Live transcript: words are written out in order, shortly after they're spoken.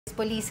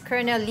Police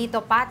Colonel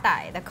Lito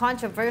Patay, the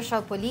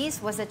controversial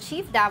police, was a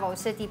chief Davao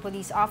City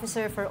police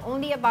officer for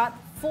only about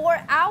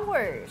 4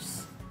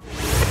 hours.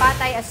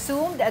 Patay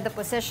assumed the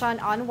position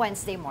on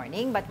Wednesday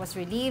morning but was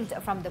relieved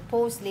from the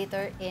post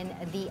later in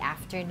the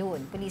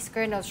afternoon. Police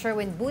Colonel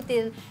Sherwin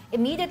Butil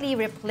immediately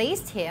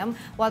replaced him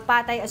while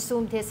Patay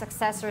assumed his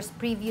successor's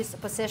previous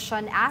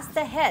position as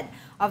the head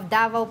of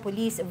Davao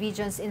Police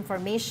Region's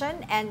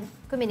Information and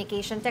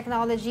Communication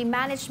Technology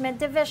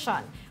Management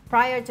Division.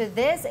 Prior to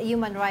this,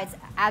 human rights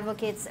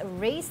advocates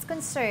raised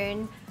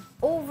concern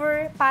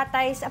over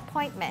Patay's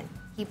appointment.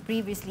 He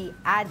previously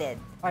headed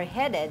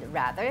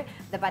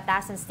the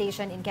Batasan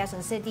station in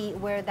Quezon City,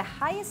 where the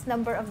highest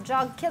number of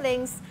drug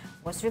killings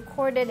was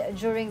recorded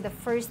during the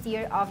first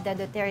year of the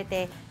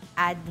Duterte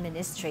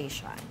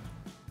administration.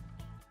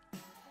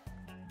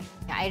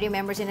 I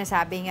remember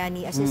sinasabi nga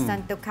ni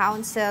Assistant to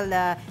Counsel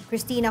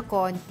Cristina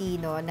Conti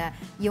na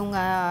yung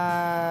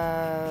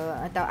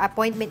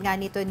appointment nga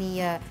nito ni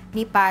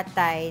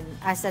Patay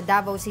as a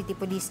Davao City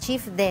Police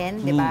Chief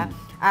then, di ba?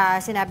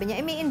 Sinabi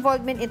niya, may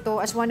involvement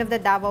ito as one of the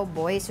Davao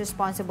boys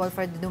responsible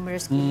for the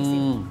numerous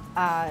killings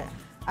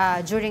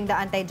during the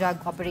anti-drug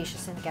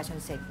operations in Quezon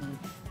City.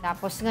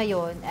 Tapos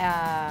ngayon,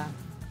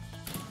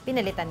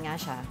 pinalitan nga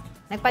siya.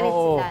 Nagpalit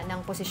sila ng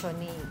posisyon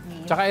ni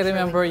Tsaka I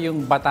remember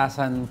yung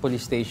Batasan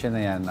Police Station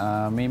na yan.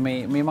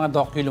 May mga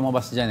docu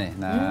lumabas dyan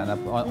na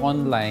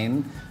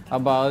online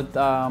about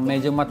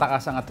medyo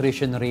matakas ang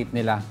attrition rate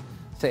nila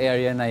sa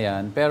area na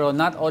yan. Pero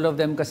not all of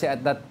them kasi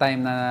at that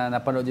time na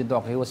napanood yung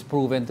docu was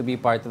proven to be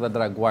part of the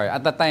drug war.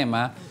 At that time,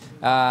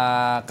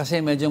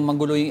 kasi medyo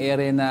magulo yung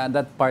area na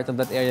that part of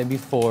that area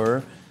before.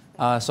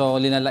 So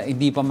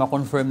hindi pa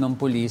ma-confirm ng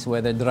police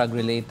whether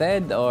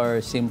drug-related or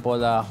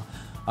simple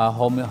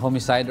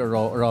homicide or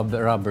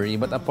robbery.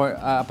 But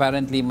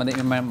apparently,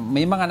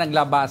 may mga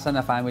naglabasan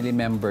na family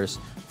members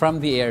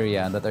from the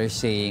area that are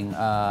saying,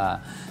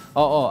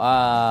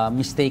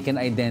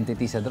 mistaken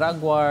identity sa drug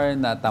war,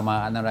 na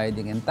tamaan na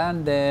riding in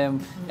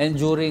tandem, and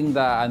during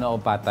the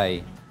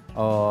Patay,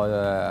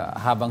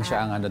 habang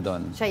siya ang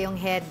doon. Siya yung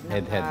head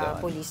ng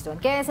police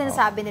doon. Kaya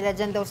sinasabi nila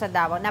dyan daw sa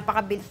Davao,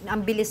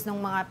 ang bilis ng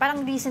mga,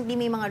 parang recently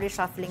may mga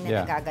reshuffling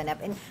na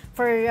nagaganap. And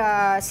for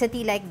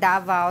city like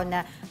Davao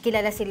na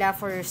kilala sila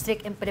for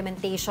strict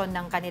implementation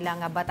ng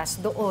kanilang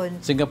batas doon.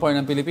 Singapore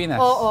ng Pilipinas.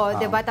 Oo,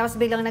 diba? Tapos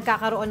biglang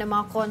nagkakaroon ng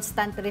mga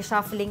constant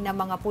reshuffling ng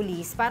mga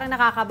police. Parang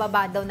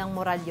nakakababa daw ng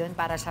moral yun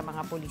para sa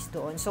mga police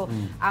doon. So,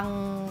 ang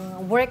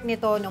work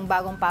nito nung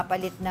bagong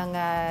papalit ng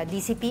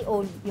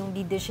DCPO, yung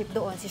leadership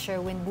doon, si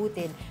Sherwin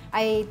Butil,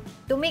 ay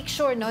to make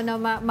sure na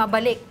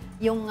mabalik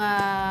yung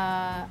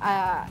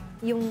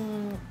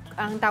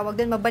ang tawag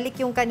doon, mabalik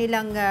yung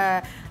kanilang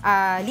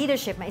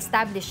leadership,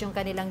 ma-establish yung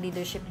kanilang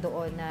leadership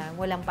doon na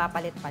walang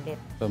papalit-palit.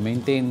 So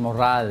maintain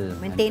moral.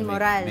 Maintain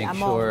moral. Make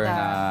sure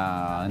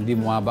na hindi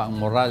bumaba ang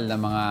moral ng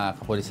mga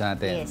kapulisan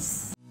natin.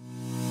 Yes.